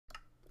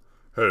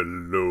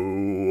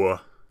Hello.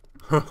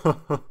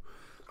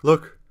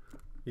 Look,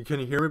 can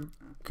you hear me?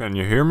 Can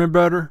you hear me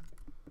better?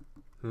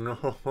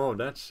 No,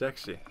 that's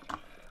sexy.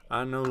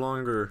 I'm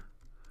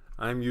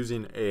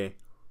using a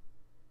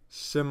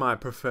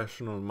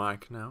semi-professional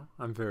mic now.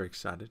 I'm very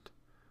excited.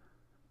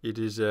 It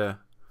is a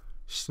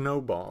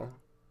Snowball.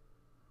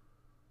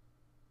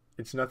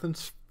 It's nothing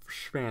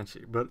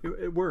fancy, but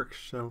it works,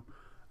 so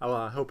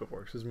I hope it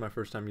works. This is my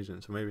first time using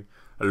it, so maybe.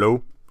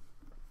 Hello?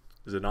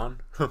 Is it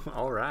on?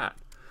 Alright.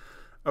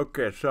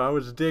 Okay, so I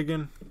was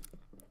digging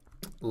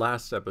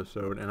last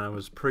episode, and I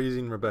was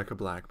praising Rebecca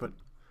Black, but,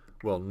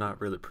 well,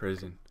 not really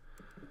praising.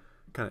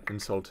 Kind of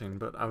insulting,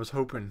 but I was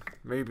hoping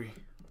maybe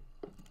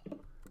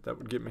that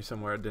would get me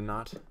somewhere. It did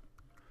not.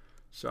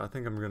 So I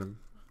think I'm gonna,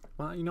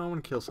 well, you know, I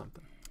want to kill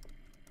something.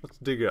 Let's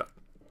dig up.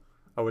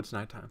 Oh, it's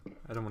nighttime.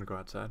 I don't want to go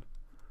outside.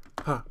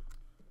 Huh.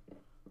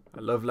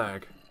 I love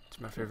lag. It's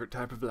my favorite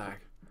type of lag.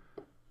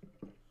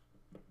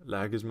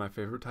 Lag is my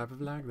favorite type of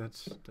lag? That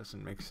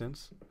doesn't make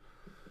sense.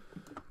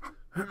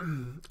 I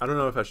don't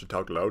know if I should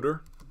talk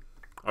louder.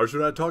 Or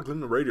should I talk in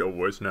the radio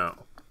voice now?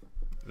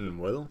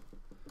 Well,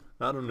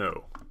 I don't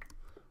know.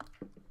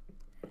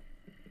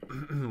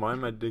 Why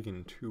am I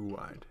digging too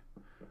wide?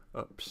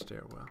 Up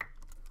stairwell.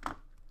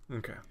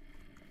 Okay.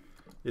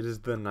 It is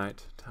the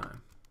night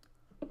time.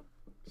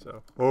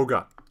 So, oh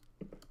god.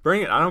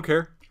 Bring it, I don't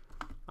care.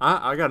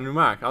 I got a new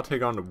mic. I'll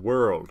take on the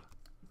world.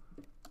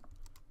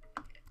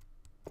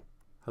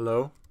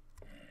 Hello?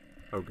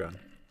 Oh god.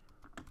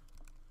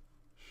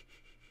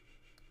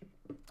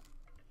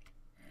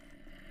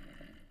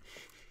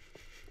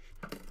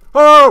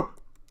 Oh!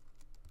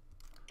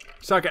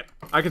 Suck it.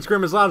 I can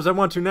scream as loud as I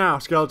want to now,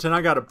 skeleton.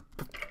 I got a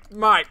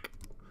mic.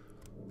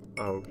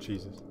 Oh,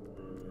 Jesus.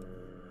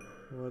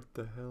 What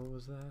the hell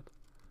was that?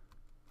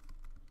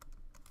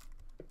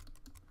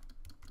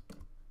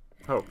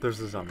 Oh, there's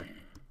the zombie.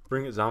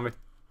 Bring it, zombie.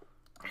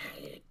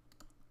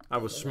 I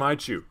will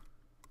smite you.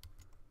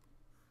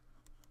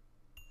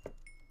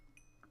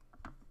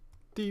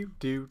 Do.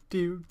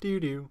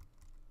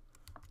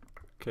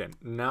 Okay,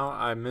 now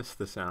I missed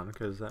the sound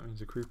because that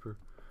means a creeper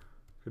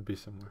could be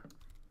somewhere.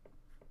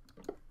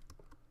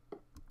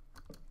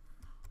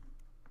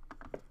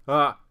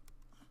 Ah!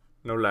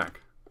 No lag.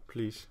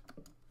 Please.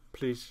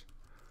 Please.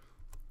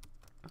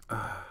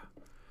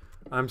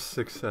 I'm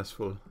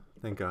successful.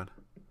 Thank God.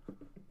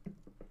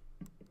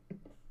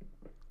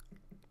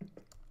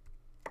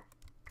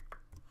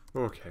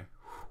 Okay.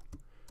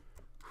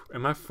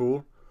 Am I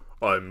full?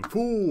 I'm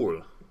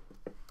full!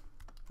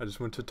 I just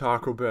went to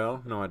Taco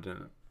Bell. No, I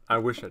didn't. I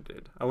wish I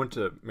did. I went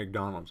to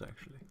McDonald's,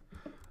 actually.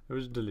 It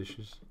was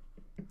delicious.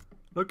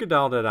 Look at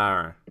all that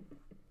iron.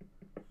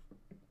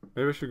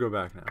 Maybe I should go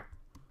back now.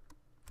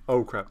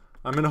 Oh, crap.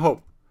 I'm in a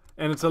hole.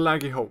 And it's a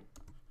laggy hole.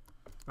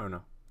 Oh,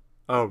 no.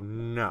 Oh,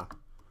 no.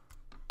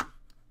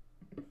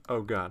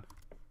 Oh, God.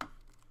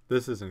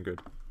 This isn't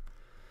good.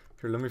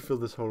 Here, let me fill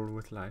this hole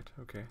with light.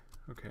 Okay.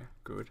 Okay,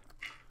 good.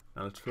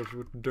 Now let's fill it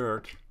with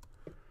dirt.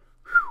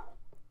 Whew.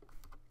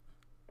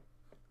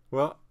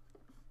 Well,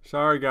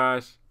 sorry,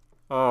 guys.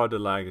 Oh, the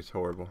lag is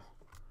horrible.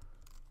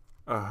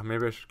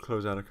 Maybe I should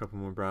close out a couple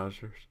more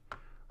browsers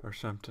or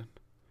something.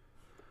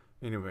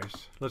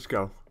 Anyways, let's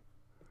go.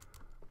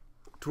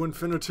 To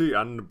infinity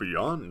and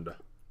beyond.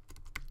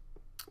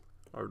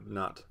 Or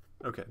not.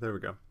 Okay, there we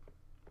go.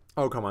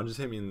 Oh, come on, just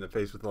hit me in the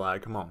face with the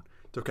lag. Come on.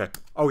 It's okay.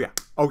 Oh, yeah.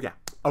 Oh, yeah.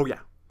 Oh, yeah.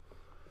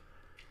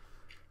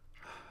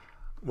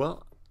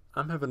 Well,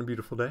 I'm having a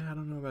beautiful day. I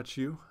don't know about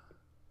you.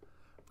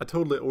 I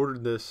totally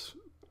ordered this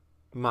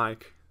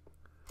mic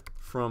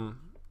from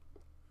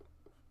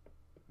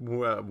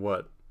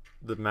what?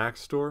 The Mac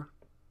store,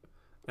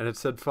 and it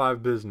said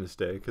 5 business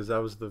day because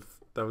that was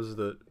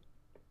the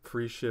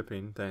free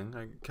shipping thing.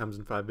 It comes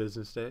in 5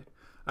 business day.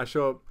 I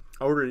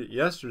ordered it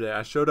yesterday.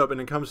 I showed up and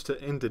it comes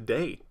in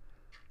today.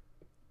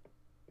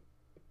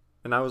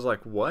 And I was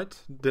like,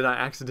 what? Did I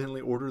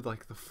accidentally order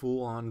like the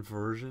full-on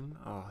version?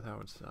 Oh, that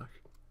would suck.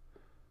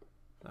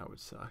 That would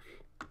suck.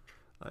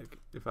 Like,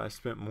 if I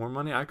spent more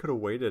money, I could have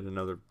waited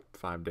another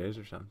 5 days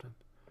or something.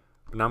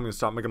 But now I'm going to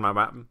stop making my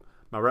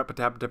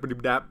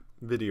rap-a-tap-a-tap-a-dap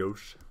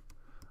videos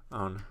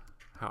on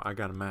how I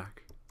got a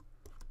Mac.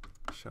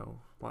 So,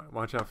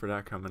 watch out for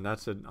that coming.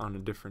 That's on a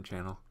different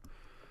channel.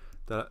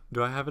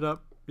 Do I have it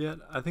up yet?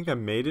 I think I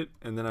made it,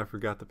 and then I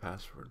forgot the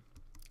password.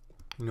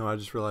 You know, I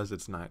just realized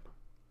it's night.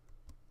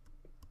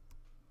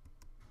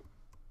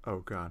 Oh,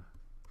 God.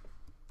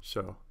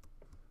 So,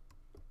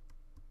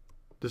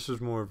 this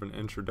is more of an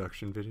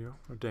introduction video.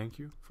 Thank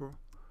you for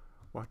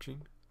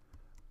watching.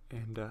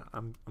 And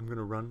I'm going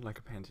to run like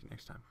a pansy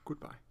next time.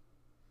 Goodbye.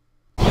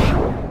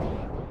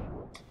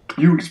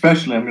 You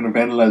especially, I'm going to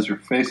vandalize your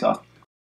face off.